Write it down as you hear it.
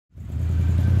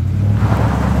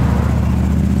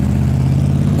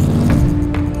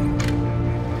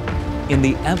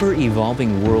In the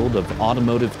ever-evolving world of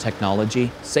automotive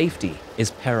technology, safety is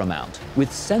paramount.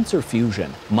 With sensor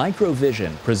fusion,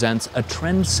 MicroVision presents a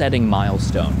trend-setting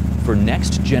milestone for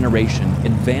next-generation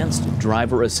advanced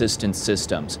driver assistance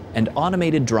systems and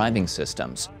automated driving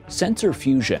systems. Sensor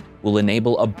fusion will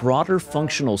enable a broader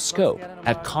functional scope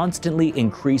at constantly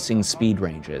increasing speed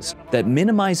ranges that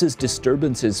minimizes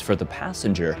disturbances for the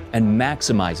passenger and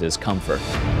maximizes comfort.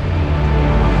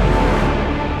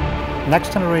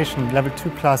 Next generation Level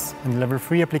 2+ and Level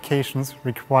 3 applications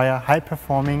require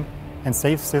high-performing and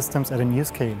safe systems at a new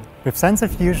scale. With sensor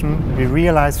fusion, we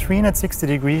realize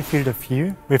 360-degree field of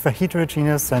view with a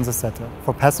heterogeneous sensor setup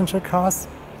for passenger cars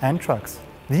and trucks.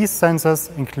 These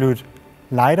sensors include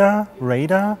LiDAR,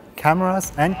 radar,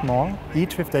 cameras and more,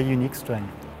 each with their unique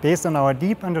strength. Based on our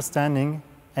deep understanding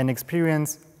and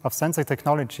experience of sensor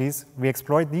technologies, we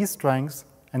exploit these strengths,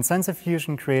 and sensor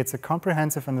fusion creates a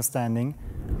comprehensive understanding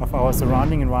of our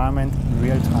surrounding environment in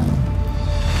real time.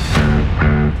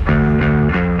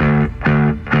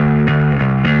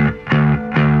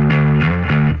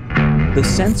 The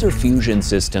sensor fusion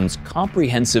system's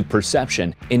comprehensive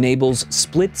perception enables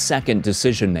split-second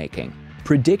decision-making,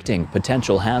 predicting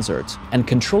potential hazards, and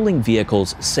controlling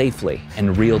vehicles safely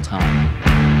in real time.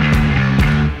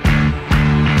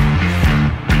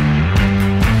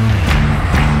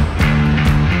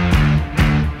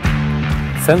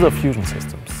 Sensor fusion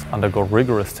systems undergo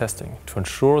rigorous testing to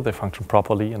ensure they function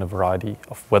properly in a variety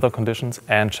of weather conditions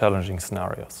and challenging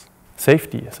scenarios.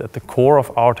 Safety is at the core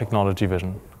of our technology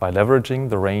vision by leveraging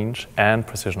the range and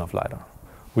precision of LiDAR.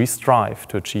 We strive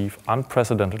to achieve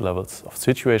unprecedented levels of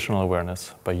situational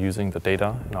awareness by using the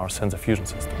data in our sensor fusion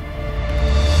system.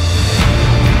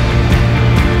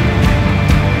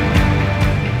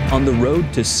 On the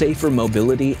road to safer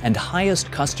mobility and highest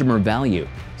customer value,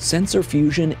 sensor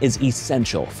fusion is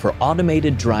essential for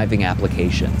automated driving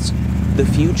applications. The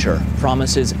future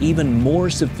promises even more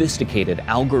sophisticated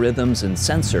algorithms and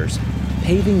sensors,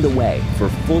 paving the way for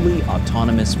fully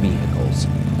autonomous vehicles.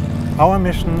 Our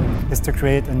mission is to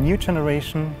create a new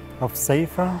generation of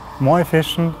safer, more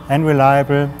efficient and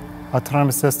reliable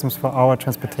autonomous systems for our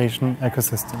transportation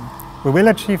ecosystem. We will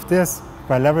achieve this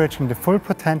by leveraging the full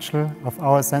potential of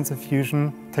our sensor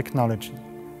fusion technology.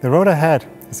 The road ahead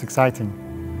is exciting.